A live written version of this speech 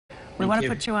We want to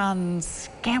put you on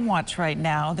Scam Watch right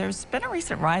now. There's been a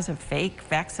recent rise of fake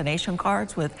vaccination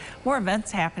cards with more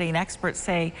events happening. Experts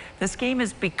say the scheme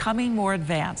is becoming more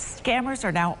advanced. Scammers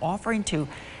are now offering to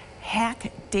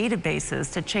hack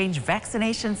databases to change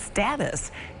vaccination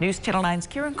status. News Channel 9's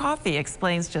Kieran Coffey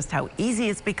explains just how easy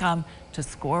it's become to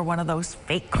score one of those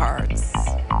fake cards.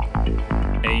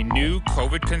 A new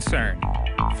COVID concern.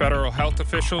 Federal health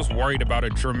officials worried about a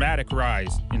dramatic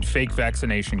rise in fake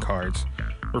vaccination cards.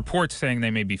 Reports saying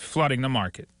they may be flooding the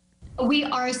market. We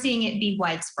are seeing it be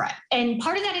widespread. And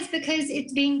part of that is because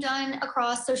it's being done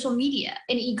across social media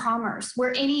and e-commerce,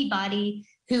 where anybody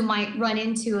who might run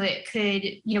into it could,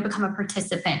 become a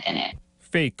participant in it.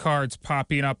 Fake cards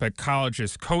popping up at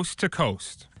colleges coast to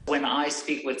coast. When I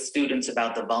speak with students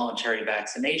about the voluntary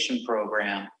vaccination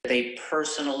program, they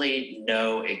personally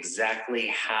know exactly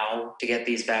how to get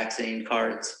these vaccine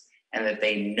cards, and that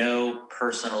they know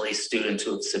personally students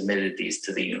who have submitted these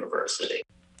to the university.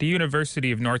 The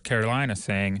University of North Carolina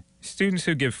saying students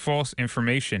who give false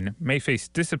information may face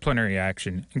disciplinary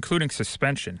action, including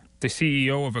suspension. The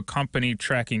CEO of a company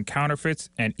tracking counterfeits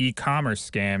and e-commerce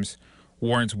scams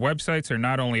warns websites are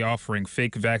not only offering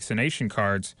fake vaccination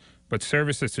cards, but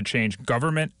services to change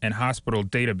government and hospital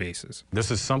databases. This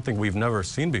is something we've never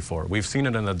seen before. We've seen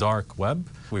it in the dark web.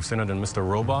 We've seen it in Mr.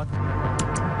 Robot.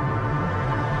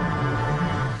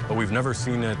 But we've never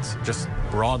seen it just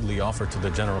broadly offered to the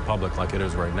general public like it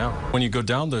is right now. When you go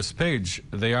down this page,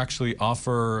 they actually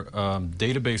offer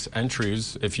database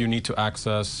entries if you need to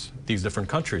access these different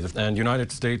countries. And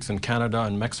United States and Canada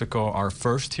and Mexico are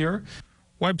first here.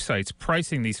 Websites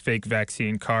pricing these fake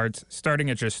vaccine cards starting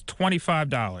at just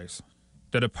 $25.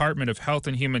 The Department of Health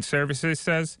and Human Services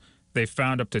says they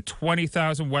found up to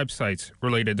 20,000 websites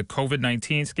related to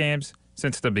COVID-19 scams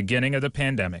since the beginning of the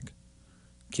pandemic.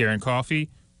 Kieran Coffey,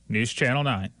 News Channel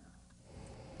 9.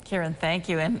 Kieran, thank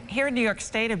you. And here in New York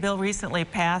State, a bill recently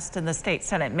passed in the state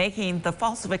Senate making the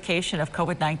falsification of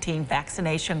COVID-19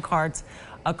 vaccination cards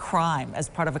a crime as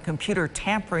part of a computer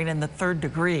tampering in the 3rd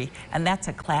degree, and that's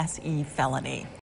a Class E felony.